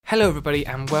Hello everybody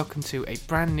and welcome to a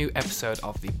brand new episode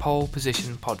of the Pole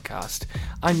Position Podcast.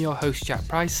 I'm your host Jack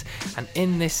Price, and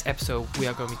in this episode we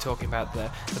are going to be talking about the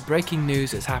breaking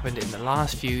news that's happened in the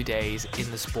last few days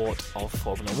in the sport of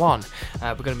Formula 1.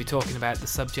 We're going to be talking about the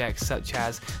subjects such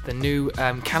as the new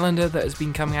calendar that has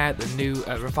been coming out, the new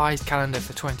revised calendar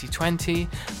for 2020,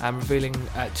 revealing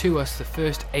to us the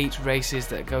first 8 races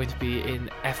that are going to be in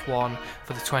F1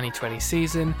 for the 2020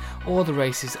 season. All the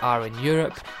races are in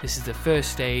Europe. This is the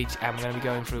first stage, and we're going to be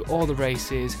going through all the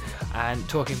races and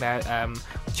talking about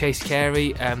Chase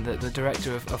Carey, the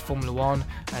director of Formula 1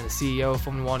 and the CEO of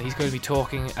Formula 1. He's going to be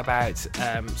talking about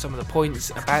some of the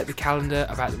points about the calendar,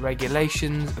 about the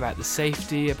regulations, about the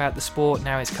safety, about the sport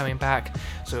now it's coming back.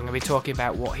 So we're going to be talking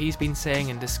about what he's been saying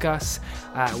and discuss.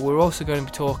 We're also going to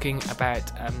be talking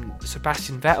about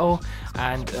Sebastian Vettel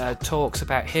and talks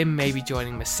about him maybe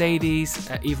joining Mercedes,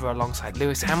 either alongside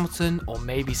Lewis Hamilton or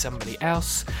maybe somebody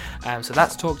else. So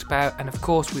that's talked about, and of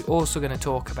course we're also going to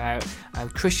talk about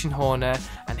Christian Horner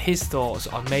and his thoughts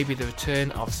on maybe the return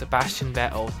of Sebastian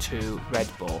Vettel to Red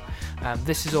Bull.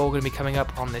 This is all going to be coming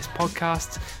up on this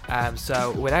podcast,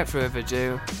 so without further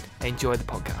ado, enjoy the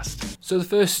podcast. So the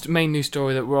first main news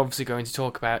story that we're obviously going to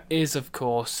talk about is of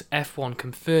course F1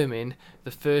 confirming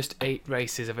the first 8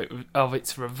 races of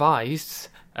its revised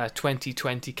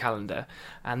 2020 calendar,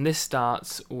 and this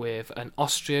starts with an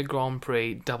Austria Grand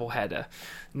Prix doubleheader.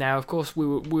 Now, of course,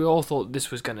 we all thought this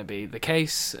was going to be the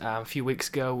case. A few weeks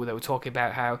ago, they were talking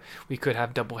about how we could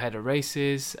have doubleheader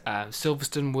races.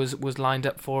 Silverstone was lined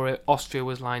up for it. Austria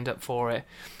was lined up for it.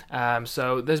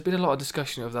 So there's been a lot of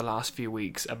discussion over the last few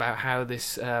weeks about how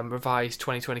this revised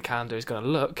 2020 calendar is going to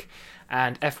look.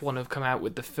 And F1 have come out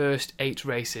with the first 8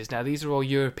 races. Now, these are all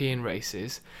European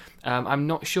races. I'm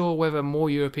not sure whether more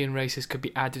European races could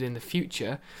be added in the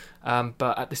future,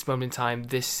 but at this moment in time,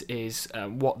 this is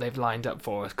what they've lined up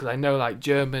for us. Because I know, like,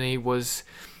 Germany was,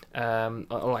 or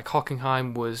like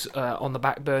Hockenheim was on the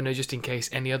back burner just in case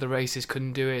any other races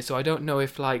couldn't do it. So I don't know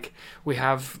if, like, we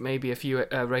have maybe a few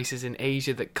races in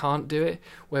Asia that can't do it,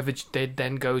 whether they'd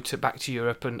then go back to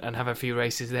Europe and have a few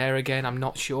races there again. I'm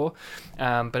not sure.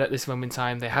 But at this moment in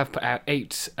time, they have put out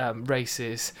 8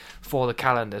 races for the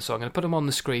calendar. So I'm going to put them on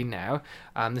the screen now.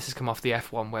 This has come off the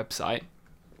F1 website.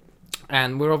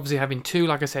 And we're obviously having 2,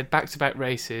 like I said, back-to-back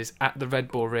races at the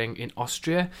Red Bull Ring in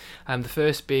Austria. The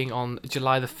first being on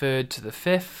July the 3rd to the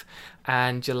 5th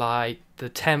and July the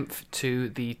 10th to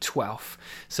the 12th.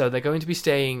 So they're going to be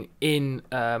staying in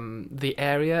the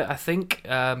area, I think,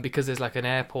 because there's like an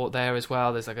airport there as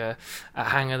well. There's like a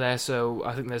hangar there, so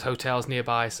I think there's hotels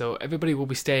nearby. So everybody will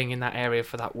be staying in that area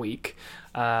for that week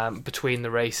between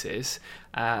the races.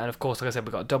 And of course, like I said,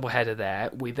 we've got a double header there.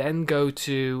 We then go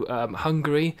to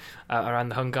Hungary, around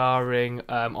the Hungaroring,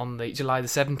 on the July the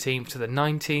 17th to the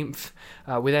 19th.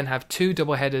 We then have 2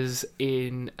 double headers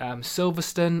in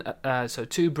Silverstone, so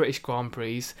 2 British Grand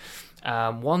Prix.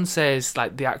 One says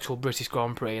like the actual British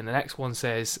Grand Prix, and the next one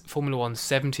says Formula 1's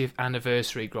 70th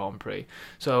anniversary Grand Prix.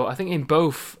 So I think in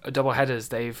both double headers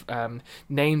they've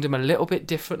named them a little bit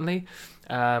differently.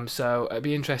 So it'd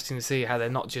be interesting to see how they're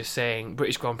not just saying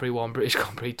British Grand Prix 1, British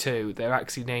Grand Prix 2. They're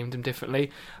actually named them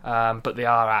differently, but they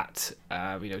are at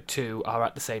 2 are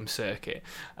at the same circuit.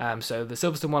 So the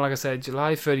Silverstone one, like I said,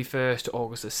 July 31st to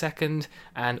August the 2nd,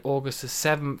 and August the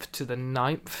 7th to the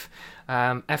 9th.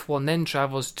 F1 then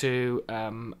travels to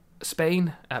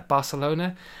Spain at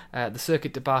Barcelona, the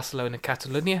Circuit de Barcelona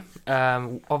Catalunya.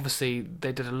 Obviously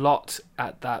they did a lot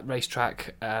at that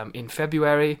racetrack in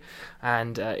February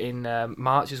and in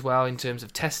March as well in terms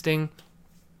of testing.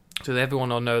 So everyone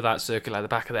will know that circuit like the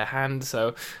back of their hand.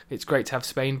 So it's great to have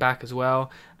Spain back as well.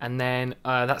 And then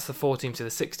that's the 14th to the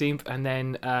 16th. And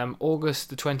then August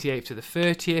the 28th to the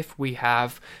 30th, we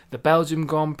have the Belgium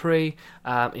Grand Prix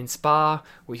in Spa,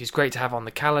 which is great to have on the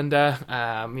calendar.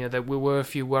 There were a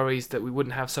few worries that we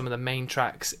wouldn't have some of the main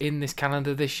tracks in this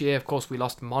calendar this year. Of course, we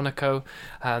lost Monaco.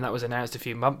 That was announced a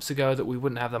few months ago that we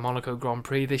wouldn't have the Monaco Grand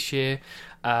Prix this year.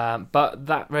 But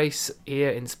that race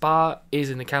here in Spa is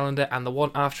in the calendar, and the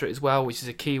one after it as well, which is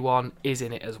a key one, is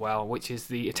in it as well, which is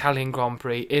the Italian Grand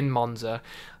Prix in Monza,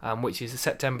 which is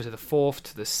September to the 4th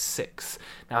to the 6th.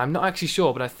 Now, I'm not actually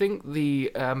sure, but I think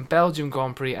the Belgium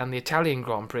Grand Prix and the Italian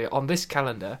Grand Prix on this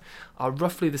calendar are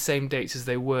roughly the same dates as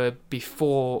they were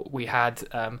before we had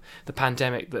the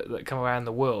pandemic that come around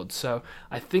the world. So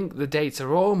I think the dates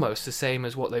are almost the same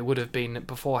as what they would have been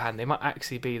beforehand. They might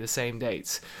actually be the same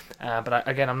dates. But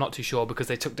again, I'm not too sure because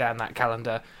they took down that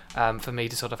calendar for me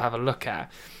to sort of have a look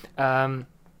at.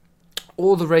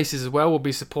 All the races as well will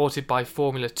be supported by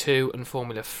Formula 2 and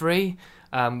Formula 3.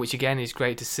 which again is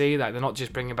great to see. Like, they're not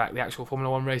just bringing back the actual Formula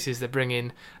 1 races, they're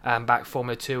bringing back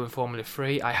Formula 2 and Formula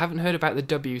 3. I haven't heard about the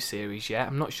W Series yet.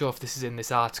 I'm not sure if this is in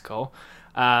this article.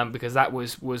 Because that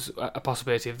was a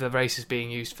possibility of the races being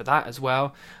used for that as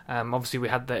well. Obviously, we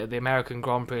had the American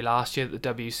Grand Prix last year, that the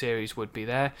W Series would be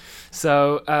there.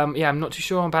 So, I'm not too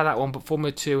sure about that one, but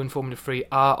Formula 2 and Formula 3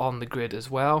 are on the grid as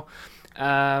well.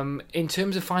 In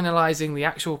terms of finalising the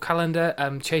actual calendar,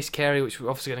 Chase Carey, which we're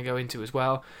obviously going to go into as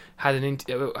well, had an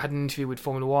interview with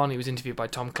Formula 1. He was interviewed by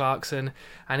Tom Clarkson,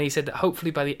 and he said that hopefully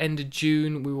by the end of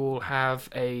June we will have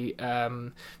a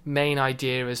main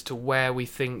idea as to where we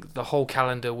think the whole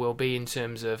calendar will be in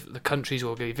terms of the countries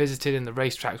we'll be visiting and the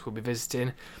racetracks we'll be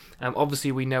visiting.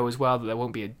 Obviously, we know as well that there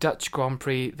won't be a Dutch Grand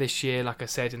Prix this year, like I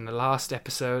said in the last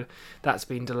episode. That's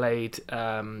been delayed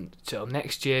till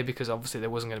next year because obviously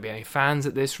there wasn't going to be any fans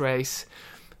at this race.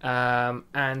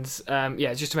 Just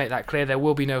to make that clear, there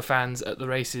will be no fans at the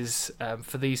races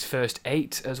for these first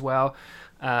 8 as well.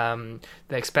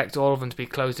 They expect all of them to be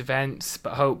closed events,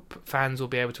 but hope fans will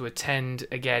be able to attend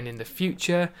again in the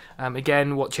future.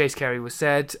 Again, what Chase Carey was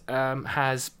said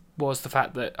was the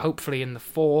fact that hopefully in the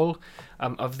fall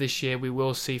of this year we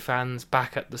will see fans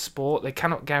back at the sport. They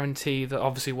cannot guarantee that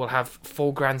obviously we'll have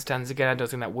full grandstands again. I don't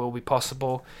think that will be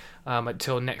possible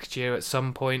until next year at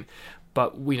some point.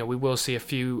 But we will see a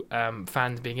few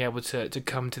fans being able to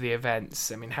come to the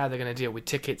events. I mean, how they're going to deal with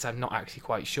tickets, I'm not actually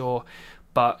quite sure.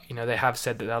 But they have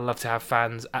said that they'll love to have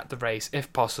fans at the race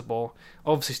if possible.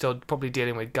 Obviously, still probably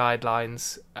dealing with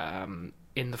guidelines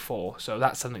in the fall, so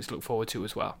that's something to look forward to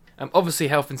as well. Obviously,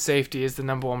 health and safety is the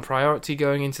number one priority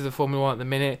going into the Formula 1 at the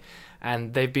minute,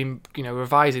 and they've been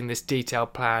revising this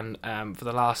detailed plan for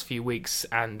the last few weeks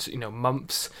and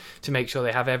months to make sure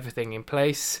they have everything in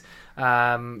place.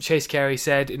 Chase Carey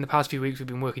said, in the past few weeks we've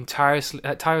been working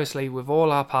tirelessly with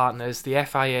all our partners, the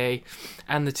FIA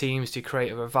and the teams, to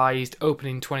create a revised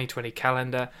opening 2020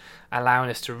 calendar, allowing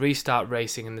us to restart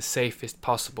racing in the safest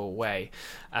possible way.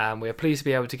 We are pleased to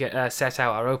be able to set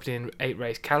out our opening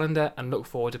 8-race calendar and look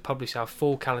forward to publish our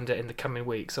full calendar in the coming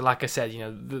weeks. So like I said,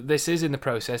 this is in the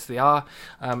process. They are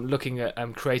looking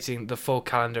at creating the full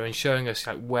calendar and showing us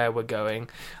where we're going,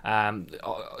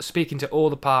 speaking to all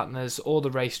the partners, all the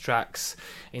racetracks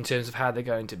in terms of how they're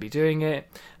going to be doing it.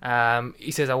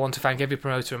 He says, I want to thank every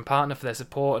promoter and partner for their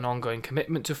support and ongoing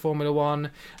commitment to Formula 1.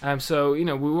 We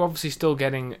were obviously still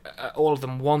getting all of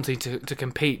them wanting to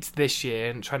compete this year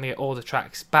and trying to get all the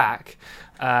tracks back.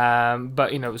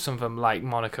 But some of them like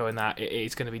Monaco and that,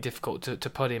 it's going to be difficult to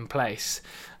put in place.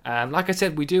 Like I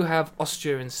said, we do have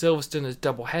Austria and Silverstone as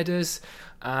double headers.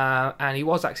 And he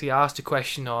was actually asked a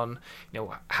question on,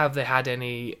 have they had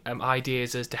any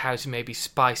ideas as to how to maybe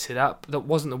spice it up? That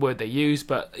wasn't the word they used,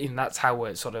 but that's how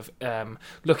we're sort of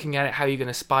looking at it. How are you going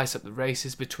to spice up the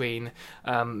races between,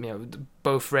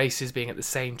 both races being at the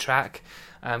same track?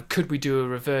 Could we do a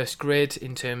reverse grid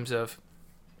in terms of,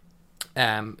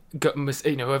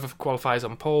 whoever qualifies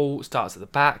on pole starts at the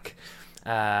back?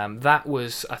 That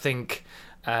was, I think,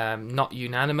 not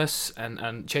unanimous,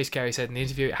 and Chase Carey said in the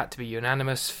interview it had to be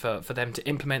unanimous for them to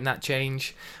implement that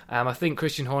change. I think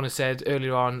Christian Horner said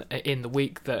earlier on in the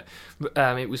week that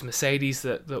it was Mercedes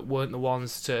that weren't the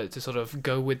ones to sort of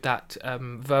go with that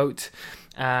vote.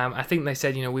 I think they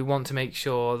said, we want to make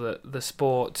sure that the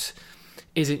sport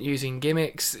isn't using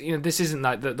gimmicks. This isn't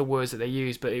like the words that they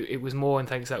use, but it was more in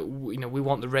things like, we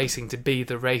want the racing to be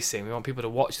the racing. We want people to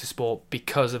watch the sport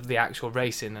because of the actual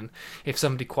racing, and if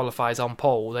somebody qualifies on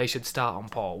pole, they should start on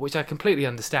pole, which I completely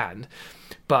understand.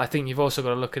 But I think you've also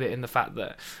got to look at it in the fact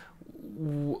that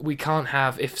we can't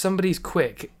have, if somebody's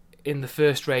quick in the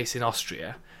first race in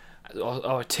Austria,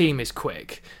 or a team is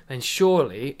quick, then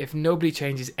surely if nobody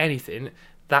changes anything,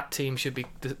 that team should be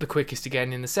the quickest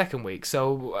again in the second week.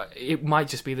 So it might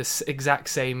just be the exact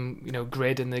same,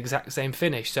 grid and the exact same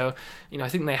finish. So, I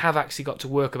think they have actually got to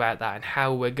work about that and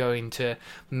how we're going to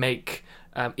make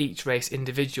each race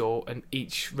individual and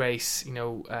each race,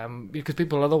 because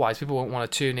people won't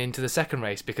want to tune into the second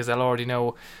race because they'll already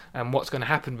know what's going to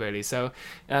happen really. So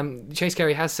Chase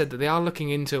Carey has said that they are looking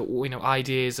into,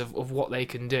 ideas of what they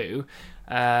can do.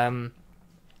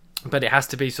 But it has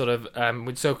to be sort of,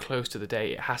 we're so close to the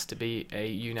date, it has to be a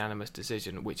unanimous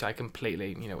decision, which I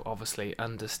completely, obviously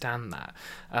understand that.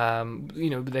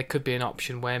 There could be an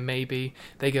option where maybe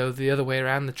they go the other way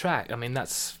around the track. I mean,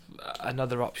 that's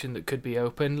another option that could be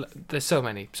open. There's so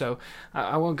many, so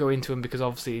I won't go into them because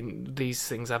obviously these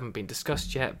things haven't been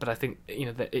discussed yet, but I think,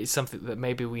 that it's something that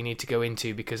maybe we need to go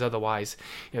into because otherwise,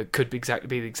 it could be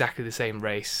exactly the same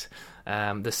race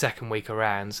the second week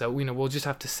around. So we'll just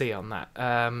have to see on that.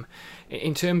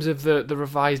 In terms of the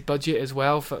revised budget as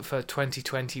well for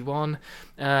 2021,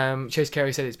 Chase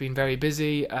Carey said it's been very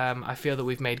busy. I feel that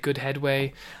we've made good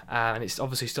headway, and it's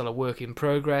obviously still a work in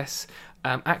progress.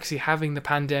 Actually, having the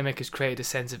pandemic has created a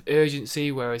sense of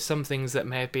urgency, whereas some things that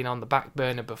may have been on the back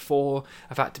burner before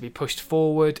have had to be pushed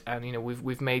forward. And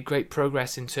we've made great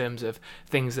progress in terms of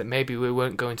things that maybe we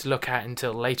weren't going to look at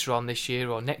until later on this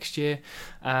year or next year.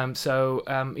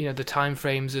 The time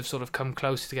frames have sort of come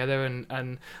close together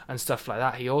and stuff like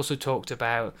that. He also talked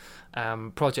about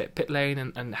Project Pit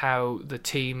Lane and how the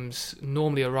teams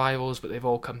normally are rivals, but they've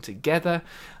all come together.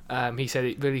 He said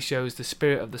it really shows the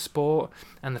spirit of the sport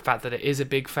and the fact that it is a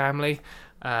big family.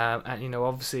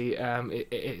 Obviously,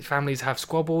 families have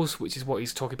squabbles, which is what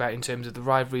he's talking about in terms of the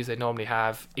rivalries they normally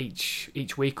have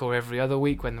each week or every other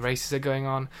week when the races are going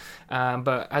on.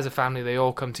 But as a family, they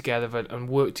all come together and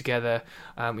work together.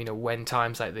 When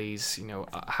times like these,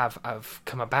 have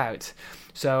come about.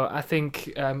 So I think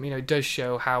it does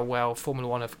show how well Formula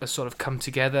One have sort of come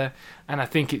together, and I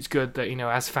think it's good that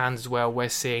as fans as well, we're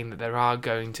seeing that there are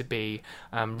going to be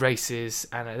races,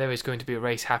 and there is going to be a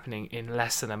race happening in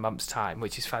less than a month's time,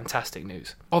 which is fantastic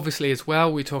news. Obviously, as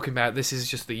well, we're talking about this is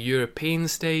just the European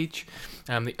stage.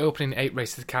 The opening 8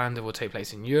 races of the calendar will take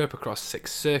place in Europe across 6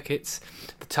 circuits.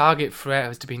 The target for it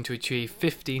has been to achieve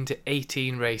 15 to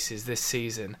 18 races this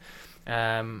season.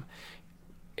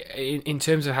 In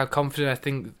terms of how confident I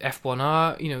think F1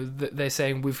 are, they're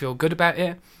saying we feel good about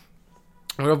it.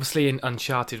 We're obviously in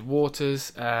uncharted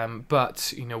waters,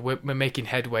 but we're making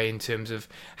headway in terms of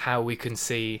how we can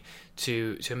see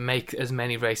to make as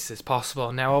many races as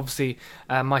possible. Now, obviously,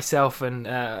 myself and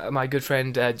my good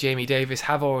friend Jamie Davis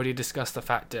have already discussed the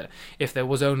fact that if there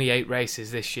was only 8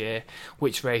 races this year,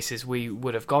 which races we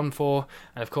would have gone for.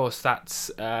 And of course, that's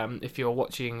if you're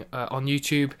watching on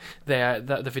YouTube,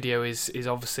 the video is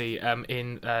obviously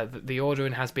in the order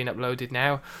and has been uploaded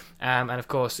now. And of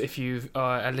course, if you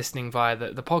are listening via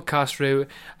the podcast route,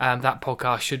 that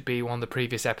podcast should be one of the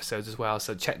previous episodes as well.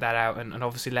 So check that out and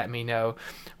obviously let me know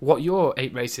what your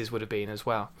 8 races would have been as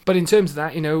well. But in terms of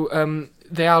that,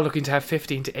 they are looking to have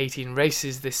 15 to 18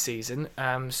 races this season.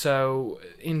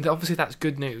 Obviously that's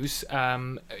good news.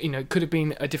 It could have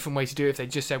been a different way to do it if they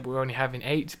just said we're only having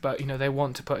 8, but they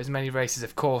want to put as many races,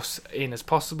 of course, in as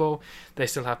possible. They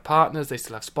still have partners, they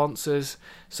still have sponsors.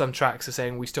 Some tracks are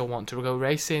saying we still want to go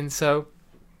racing. So,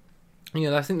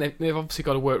 I think they've obviously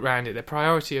got to work around it. Their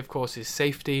priority, of course, is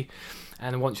safety,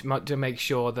 and they want to make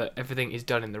sure that everything is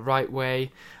done in the right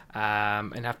way.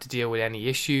 And have to deal with any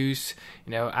issues,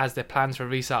 as their plans for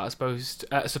restart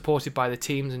are supported by the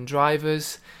teams and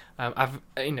drivers.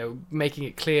 Making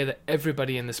it clear that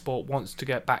everybody in the sport wants to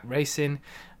get back racing,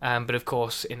 but of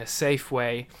course in a safe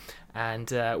way.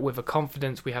 And with a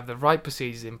confidence, we have the right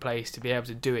procedures in place to be able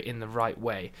to do it in the right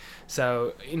way.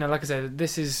 So, like I said,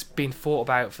 this has been thought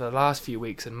about for the last few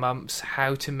weeks and months,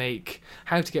 how to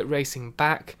get racing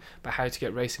back, but how to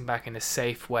get racing back in a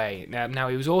safe way. Now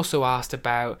he was also asked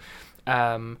about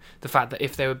the fact that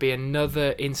if there would be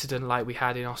another incident like we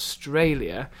had in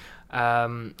Australia,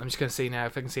 I'm just going to see now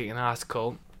if I can see it in an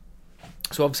article.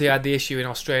 So obviously I had the issue in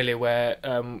Australia where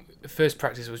first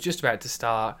practice was just about to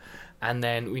start, and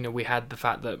then we had the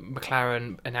fact that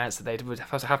McLaren announced that they would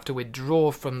have to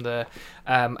withdraw from the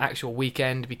actual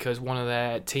weekend because one of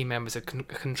their team members had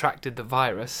contracted the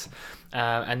virus,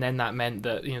 and then that meant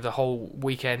that the whole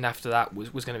weekend after that was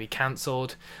going to be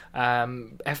cancelled.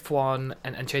 F1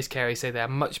 and Chase Carey say they are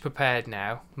much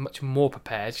more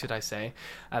prepared, should I say,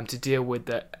 to deal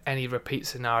with any repeat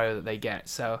scenario that they get.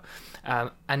 So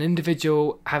an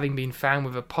individual having been found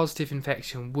with a positive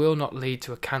infection will not lead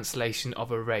to a cancellation of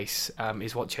a race,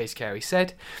 is what Chase Carey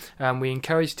said. We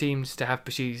encourage teams to have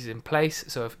procedures in place,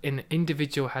 so if an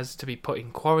individual has to be put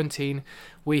in quarantine,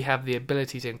 we have the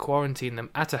ability to quarantine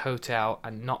them at a hotel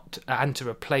and to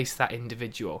replace that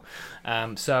individual.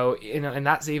 And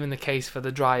that's even the case for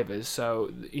the drivers.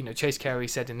 So Chase Carey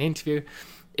said in the interview,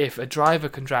 if a driver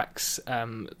contracts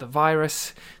the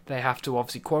virus, they have to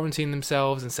obviously quarantine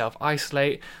themselves and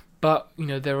self-isolate. But,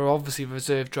 there are obviously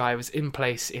reserve drivers in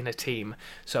place in a team.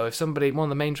 So if one of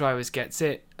the main drivers gets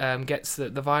the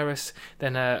virus,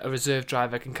 then a reserve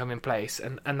driver can come in place.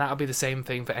 And that'll be the same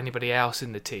thing for anybody else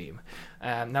in the team.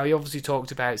 Now, he obviously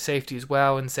talked about safety as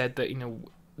well and said that,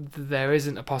 there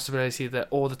isn't a possibility that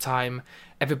all the time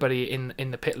everybody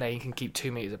in the pit lane can keep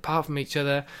 2 meters apart from each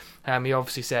other. He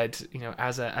obviously said,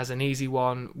 as an easy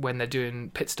one, when they're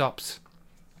doing pit stops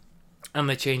and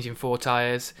they're changing 4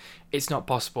 tyres, it's not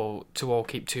possible to all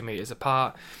keep 2 meters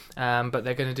apart, but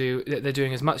they're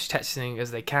doing as much testing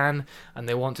as they can, and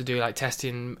they want to do like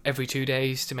testing every 2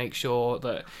 days to make sure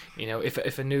that, you know,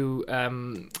 if a new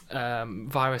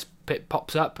virus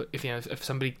pops up, if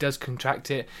somebody does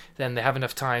contract it, then they have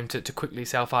enough time to quickly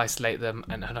self-isolate them,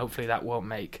 and hopefully that won't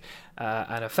make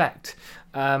an effect.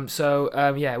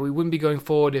 We wouldn't be going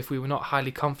forward if we were not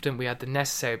highly confident we had the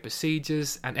necessary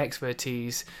procedures and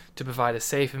expertise to provide a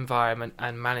safe environment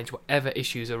and manage whatever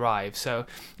issues arrive. So,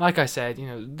 like I said, you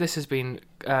know, this has been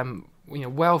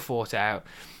well thought out.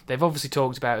 They've obviously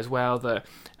talked about as well that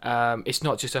it's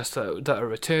not just us that are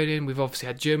returning. We've obviously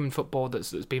had German football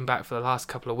that's been back for the last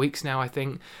couple of weeks now, I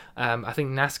think. I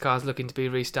think NASCAR's looking to be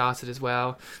restarted as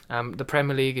well. The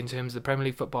Premier League, in terms of the Premier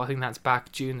League football, I think that's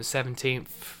back June the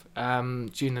 17th.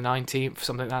 June the 19th,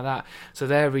 something like that. So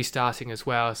they're restarting as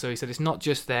well. So he said it's not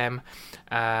just them.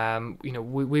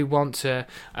 We want to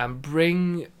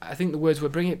bring, I think the words were,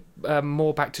 bring it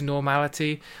more back to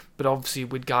normality, but obviously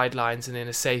with guidelines and in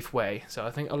a safe way. So I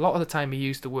think a lot of the time he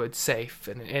used the word safe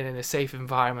and in a safe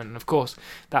environment, and of course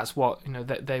that's what, you know,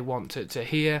 that they want to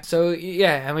hear. So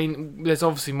yeah, I mean, there's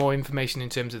obviously more information in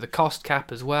terms of the cost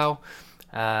cap as well.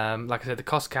 Like I said, the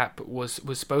cost cap was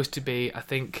supposed to be, I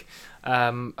think,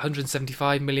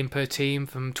 175 million per team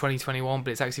from 2021, but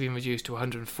it's actually been reduced to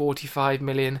 145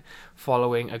 million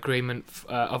following agreement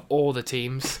of all the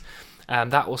teams.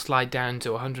 That will slide down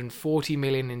to 140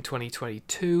 million in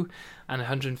 2022 and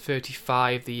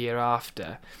 135 the year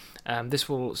after. This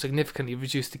will significantly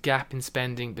reduce the gap in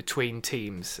spending between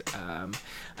teams.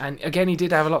 And again, he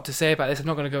did have a lot to say about this. I'm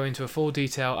not going to go into a full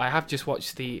detail. I have just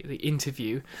watched the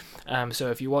interview.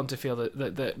 So if you want to feel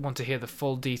that want to hear the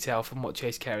full detail from what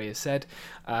Chase Carey has said,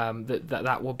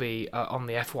 that will be on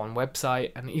the F1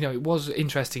 website. And, you know, it was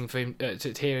interesting for him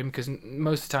to hear him, because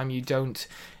most of the time you don't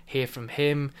hear from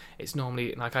him. It's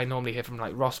normally, like, I normally hear from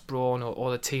like Ross Brawn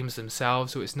or the teams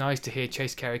themselves, so it's nice to hear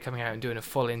Chase Carey coming out and doing a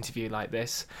full interview like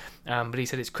this. But he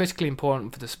said it's critically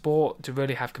important for the sport to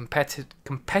really have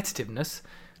competitiveness,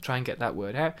 try and get that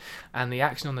word out, and the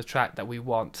action on the track that we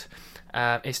want.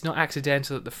 It's not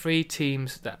accidental that the three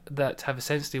teams that have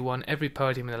essentially won every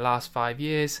podium in the last 5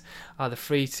 years are the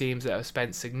three teams that have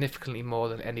spent significantly more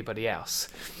than anybody else.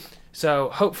 So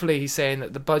hopefully he's saying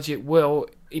that the budget will,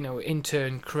 you know, in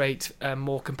turn create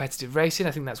more competitive racing.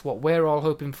 I think that's what we're all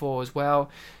hoping for as well.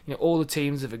 You know, all the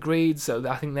teams have agreed, so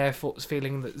I think they're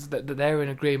feeling that they're in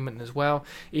agreement as well.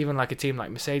 Even like a team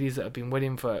like Mercedes that have been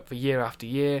winning for year after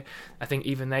year, I think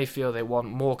even they feel they want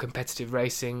more competitive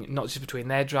racing, not just between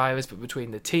their drivers, but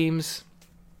between the teams.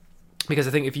 Because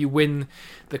I think if you win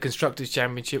the Constructors'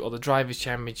 Championship or the Drivers'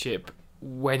 Championship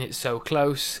when it's so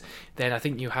close, then I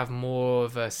think you have more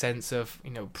of a sense of, you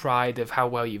know, pride of how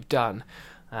well you've done.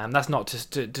 That's not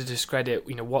to discredit,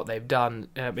 you know, what they've done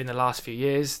in the last few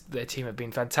years. Their team have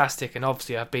been fantastic and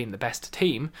obviously have been the best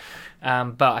team.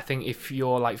 But I think if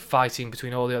you're like fighting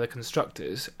between all the other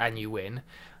constructors and you win,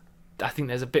 I think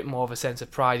there's a bit more of a sense of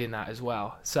pride in that as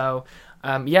well. So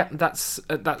that's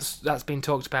been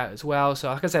talked about as well.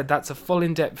 So like I said, that's a full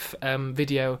in-depth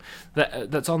video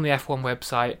that's on the F1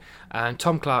 website.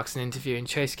 Tom Clarkson interviewing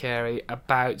Chase Carey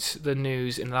about the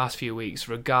news in the last few weeks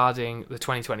regarding the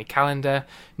 2020 calendar,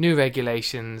 new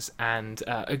regulations, and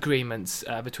agreements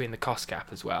between the cost cap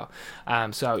as well.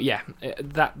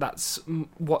 That's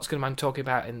what's going to be talking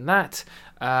about in that.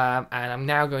 And I'm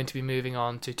now going to be moving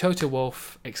on to Toto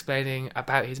Wolff explaining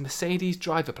about his Mercedes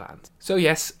driver plans. So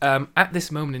yes, at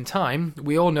this moment in time,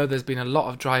 we all know there's been a lot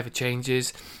of driver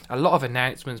changes, a lot of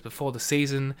announcements before the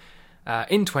season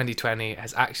in 2020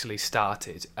 has actually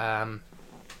started.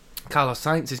 Carlos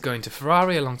Sainz is going to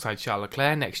Ferrari alongside Charles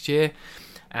Leclerc next year.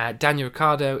 Daniel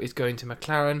Ricciardo is going to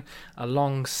McLaren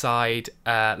alongside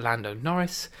Lando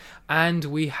Norris. And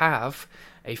we have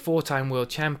a four-time world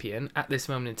champion at this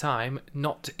moment in time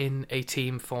not in a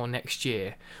team for next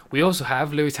year. We also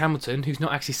have Lewis Hamilton, who's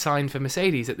not actually signed for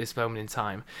Mercedes at this moment in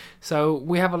time. So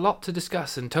we have a lot to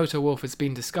discuss, and Toto Wolff has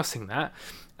been discussing that.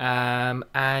 About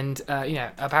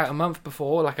a month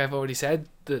before, like I've already said,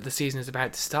 the season is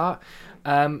about to start.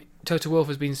 Toto Wolff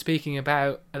has been speaking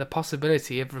about the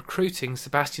possibility of recruiting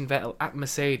Sebastian Vettel at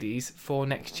Mercedes for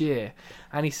next year.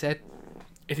 And he said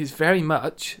it is very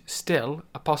much still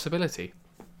a possibility.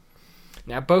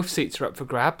 Now, both seats are up for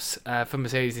grabs for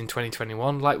Mercedes in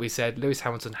 2021. Like we said, Lewis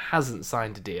Hamilton hasn't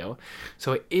signed a deal,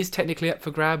 so it is technically up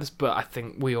for grabs, but I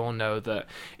think we all know that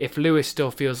if Lewis still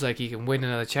feels like he can win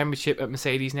another championship at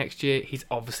Mercedes next year, he's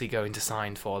obviously going to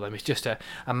sign for them. It's just a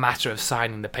matter of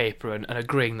signing the paper and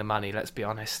agreeing the money, let's be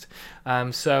honest.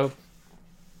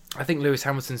 I think Lewis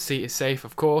Hamilton's seat is safe,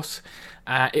 of course.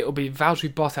 It will be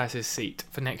Valtteri Bottas's seat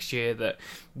for next year that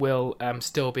will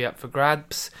still be up for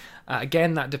grabs.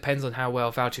 Again, that depends on how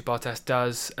well Valtteri Bottas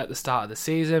does at the start of the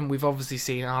season. We've obviously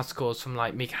seen articles from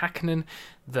like Mika Hakkinen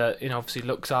that obviously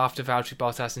looks after Valtteri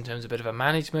Bottas in terms of a bit of a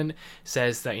management,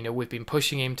 says that we've been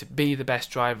pushing him to be the best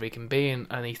driver he can be,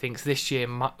 and he thinks this year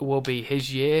will be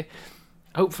his year.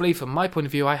 Hopefully, from my point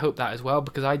of view, I hope that as well,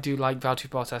 because I do like Valtteri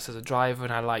Bottas as a driver,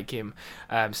 and I like him,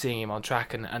 seeing him on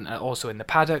track and also in the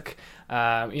paddock.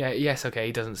 Yes, okay,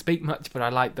 he doesn't speak much, but I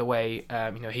like the way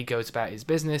he goes about his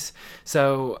business.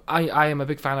 So I am a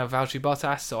big fan of Valtteri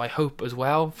Bottas. So I hope as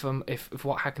well, from if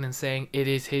what Hakkinen's saying, it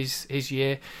is his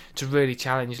year to really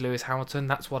challenge Lewis Hamilton.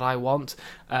 That's what I want.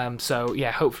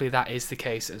 Hopefully that is the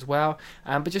case as well.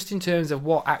 But just in terms of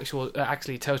what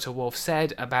actually Toto Wolff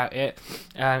said about it,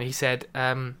 he said.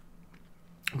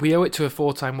 We owe it to a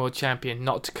four-time world champion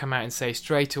not to come out and say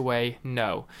straight away,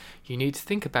 no. You need to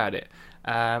think about it.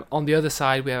 On the other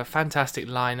side, we have a fantastic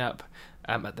lineup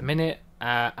at the minute.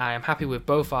 I am happy with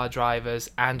both our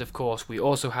drivers, and of course we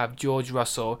also have George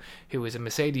Russell, who is a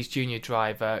Mercedes Junior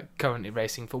driver currently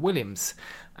racing for Williams.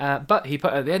 But he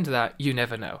put at the end of that, you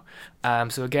never know.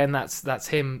 So again, that's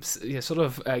him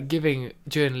giving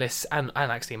journalists and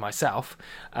actually myself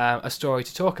a story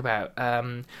to talk about.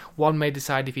 One may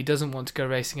decide if he doesn't want to go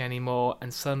racing anymore,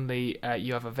 and suddenly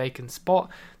you have a vacant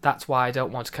spot. That's why I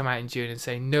don't want to come out in June and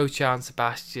say no chance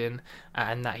Sebastian,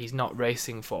 and that he's not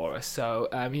racing for us. So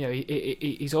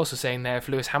he's also saying there, if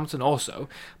Lewis Hamilton also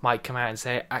might come out and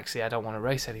say actually I don't want to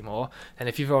race anymore, then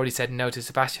if you've already said no to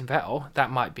Sebastian Vettel,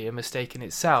 that might be a mistake in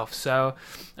itself. So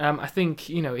I think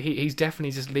he's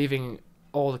definitely just leaving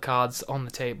all the cards on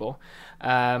the table.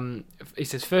 He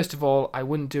says, first of all, I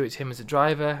wouldn't do it to him as a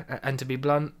driver, and to be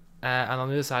blunt, and on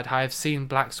the other side, I have seen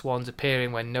black swans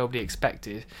appearing when nobody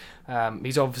expected.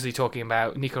 He's obviously talking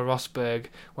about Nico Rosberg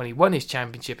when he won his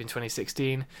championship in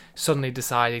 2016, suddenly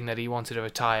deciding that he wanted to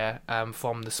retire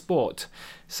from the sport.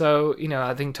 So,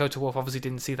 I think Toto Wolff obviously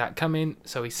didn't see that coming,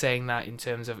 so he's saying that in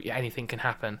terms of anything can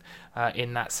happen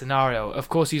in that scenario. Of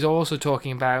course, he's also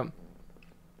talking about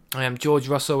George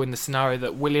Russell in the scenario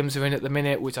that Williams are in at the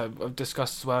minute, which I've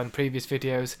discussed as well in previous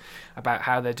videos about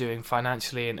how they're doing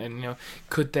financially and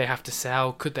could they have to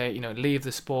sell, could they leave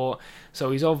the sport.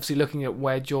 So he's obviously looking at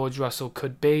where George Russell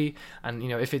could be, and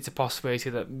if it's a possibility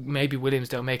that maybe Williams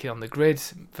don't make it on the grid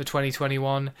for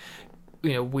 2021,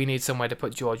 we need somewhere to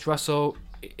put George Russell.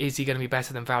 Is he going to be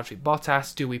better than Valtteri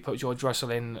Bottas? Do we put George Russell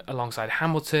in alongside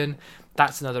Hamilton?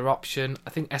 That's another option.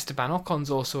 I think Esteban Ocon's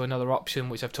also another option,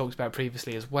 which I've talked about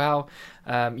previously as well.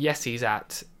 Yes, he's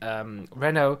at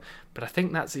Renault, but I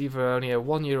think that's either only a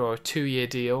 1 year or a 2 year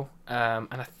deal. And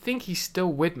I think he's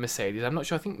still with Mercedes. I'm not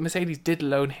sure. I think Mercedes did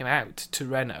loan him out to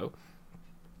Renault.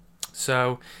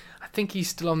 So I think he's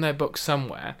still on their books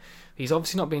somewhere. He's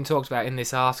obviously not being talked about in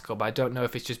this article, but I don't know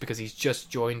if it's just because he's just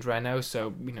joined Renault,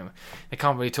 so they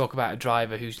can't really talk about a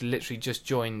driver who's literally just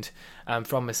joined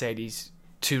from Mercedes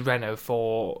to Renault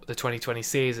for the 2020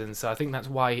 season. So I think that's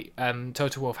why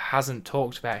Toto Wolff hasn't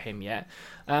talked about him yet.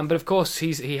 But of course,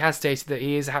 he has stated that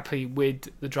he is happy with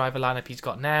the driver lineup he's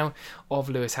got now of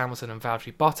Lewis Hamilton and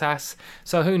Valtteri Bottas.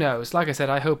 So who knows? Like I said,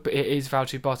 I hope it is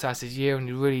Valtteri Bottas' year and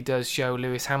he really does show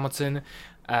Lewis Hamilton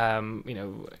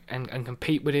and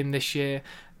compete with him this year.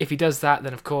 If he does that,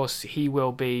 then of course he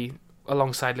will be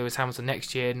alongside Lewis Hamilton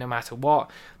next year, no matter what.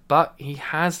 But he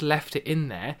has left it in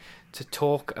there to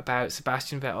talk about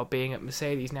Sebastian Vettel being at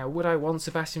Mercedes. Now, would I want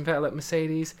Sebastian Vettel at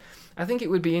Mercedes? I think it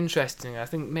would be interesting. I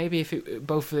think maybe if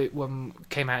both of them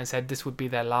came out and said this would be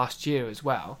their last year as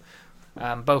well.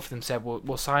 Both of them said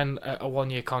we'll sign a 1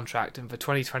 year contract, and for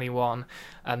 2021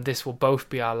 this will both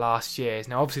be our last years.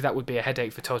 Now obviously that would be a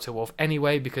headache for Toto Wolff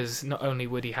anyway, because not only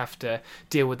would he have to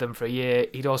deal with them for a year,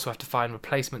 he'd also have to find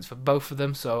replacements for both of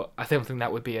them. So I don't think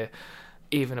that would be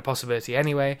even a possibility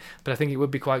anyway, but I think it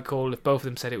would be quite cool if both of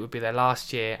them said it would be their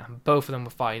last year and both of them were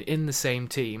fighting in the same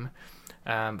team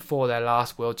for their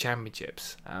last World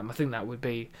Championships. I think that would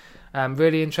be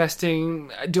really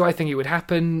interesting. Do I think it would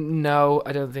happen? No,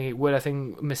 I don't think it would. I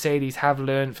think Mercedes have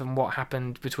learned from what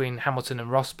happened between Hamilton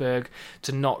and Rosberg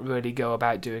to not really go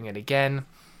about doing it again.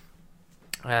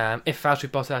 If Valtteri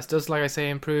Bottas does, like I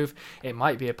say, improve, it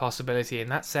might be a possibility in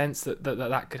that sense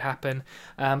that could happen,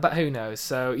 but who knows.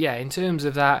 So yeah, in terms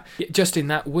of that, just in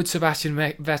that, would Sebastian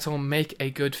Vettel make a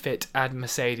good fit at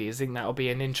Mercedes? I think that will be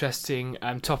an interesting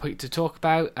topic to talk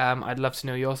about. I'd love to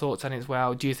know your thoughts on it as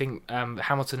well. Do you think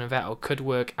Hamilton and Vettel could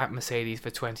work at Mercedes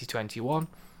for 2021?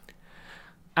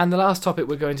 And the last topic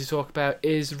we're going to talk about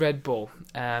is Red Bull.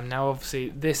 Now, obviously,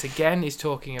 this again is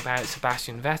talking about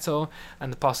Sebastian Vettel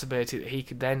and the possibility that he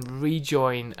could then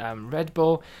rejoin Red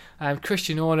Bull.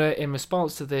 Christian Horner, in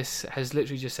response to this, has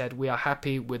literally just said, "We are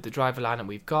happy with the driver lineup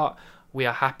we've got. We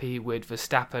are happy with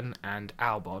Verstappen and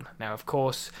Albon." Now, of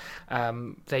course,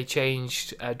 they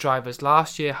changed drivers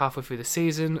last year, halfway through the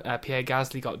season. Pierre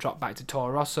Gasly got dropped back to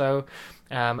Toro Rosso,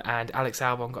 and Alex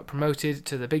Albon got promoted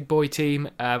to the big boy team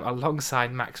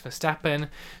alongside Max Verstappen.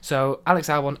 So Alex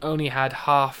Albon only had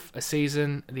half a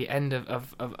season, the end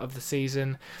of the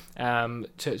season,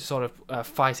 to sort of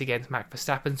fight against Max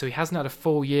Verstappen. So he hasn't had a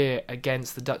full year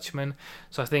against the Dutchman.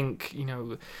 So I think,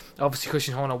 obviously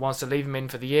Christian Horner wants to leave him in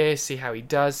for the year, see how he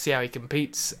does, see how he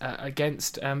competes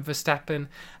against Verstappen,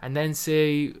 and then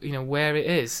see, where it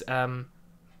is.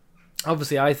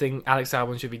 Obviously, I think Alex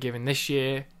Albon should be given this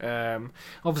year.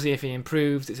 Obviously, if he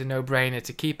improves, it's a no-brainer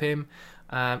to keep him.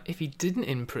 If he didn't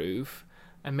improve,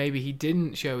 and maybe he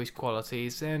didn't show his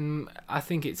qualities, then I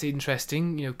think it's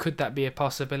interesting. Could that be a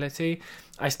possibility?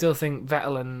 I still think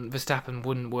Vettel and Verstappen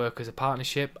wouldn't work as a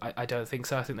partnership. I don't think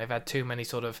so. I think they've had too many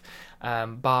sort of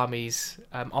barmies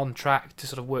on track to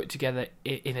sort of work together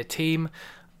in a team.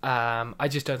 I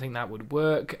just don't think that would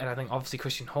work, and I think obviously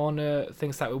Christian Horner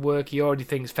thinks that would work. He already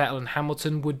thinks Vettel and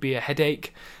Hamilton would be a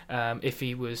headache if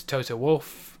he was Toto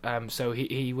Wolff, so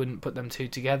he wouldn't put them two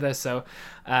together. So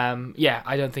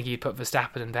I don't think he'd put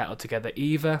Verstappen and Vettel together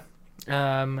either.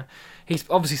 He's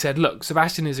obviously said, look,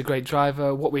 Sebastian is a great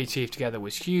driver. What we achieved together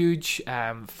was huge.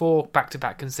 4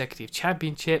 back-to-back consecutive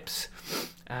championships.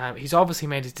 He's obviously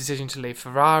made his decision to leave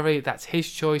Ferrari. That's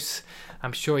his choice.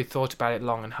 I'm sure he thought about it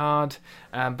long and hard.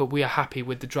 But we are happy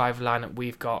with the driver lineup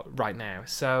we've got right now.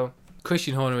 So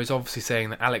Christian Horner is obviously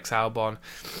saying that Alex Albon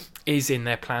is in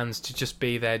their plans to just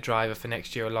be their driver for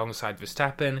next year alongside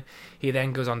Verstappen. He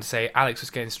then goes on to say Alex was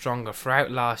getting stronger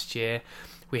throughout last year.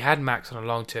 We had Max on a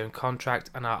long-term contract,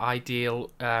 and our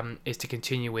ideal is to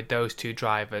continue with those two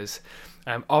drivers.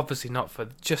 Obviously not for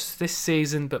just this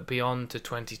season, but beyond to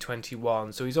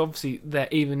 2021. So he's obviously there,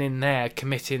 even in there,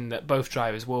 committing that both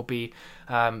drivers will be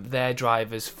their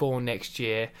drivers for next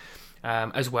year,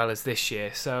 as well as this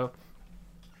year. So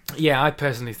yeah, I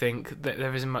personally think that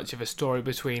there isn't much of a story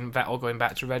between Vettel going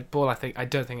back to Red Bull. I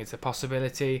don't think it's a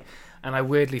possibility, and I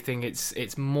weirdly think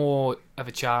it's more of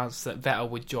a chance that Vettel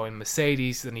would join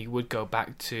Mercedes than he would go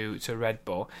back to Red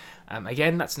Bull.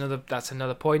 Again, that's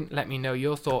another point. Let me know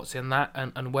your thoughts on that,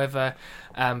 and whether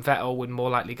Vettel would more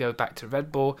likely go back to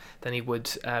Red Bull than he would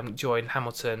join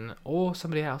Hamilton or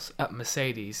somebody else at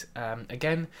Mercedes.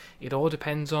 Again, it all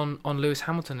depends on Lewis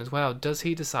Hamilton as well. Does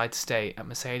he decide to stay at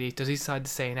Mercedes? Does he decide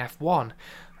to stay in F1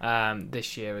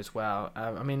 this year as well?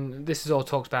 This is all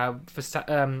talked about.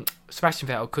 Sebastian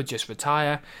Vettel could just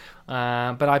retire,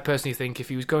 but I personally think if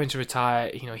he was going to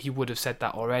retire, he would have said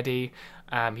that already.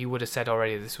 He would have said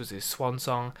already this was his swan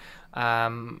song.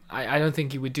 I don't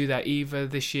think he would do that either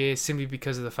this year, simply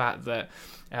because of the fact that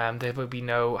there would be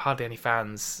hardly any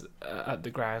fans at the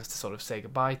grounds to sort of say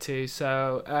goodbye to.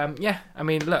 So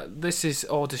look, this is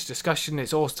all just discussion.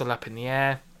 It's all still up in the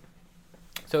air.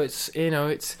 So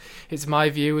it's my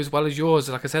view as well as yours.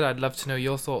 Like I said, I'd love to know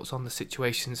your thoughts on the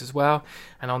situations as well,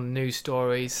 and on the news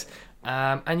stories.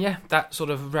 That sort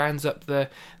of rounds up the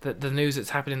news that's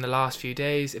happened in the last few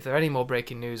days. If there are any more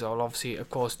breaking news, I'll obviously, of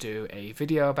course, do a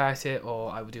video about it,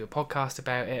 or I will do a podcast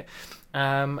about it.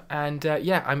 I'm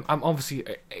obviously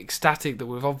ecstatic that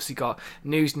we've obviously got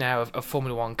news now of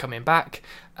Formula 1 coming back.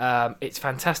 It's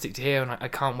fantastic to hear, and I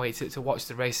can't wait to watch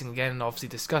the racing again and obviously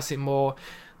discuss it more.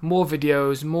 More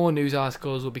videos, more news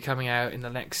articles will be coming out in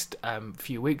the next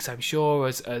few weeks, I'm sure,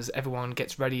 as everyone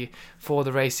gets ready for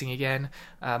the racing again.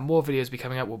 More videos will be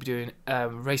coming out. We'll be doing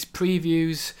race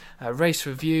previews, race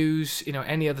reviews,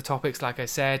 any other topics. Like I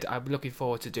said, I'm looking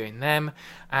forward to doing them.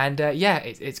 And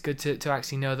it's good to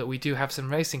actually know that we do have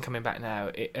some racing coming back now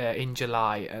in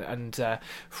July and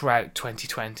throughout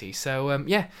 2020. So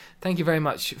thank you very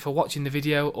much for watching the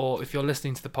video, or if you're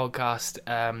listening to the podcast,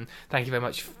 thank you very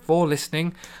much for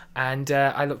listening. And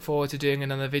I look forward to doing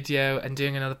another video and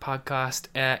doing another podcast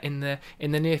in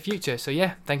the near future. So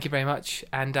thank you very much,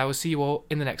 and I will see you all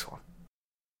in the next one.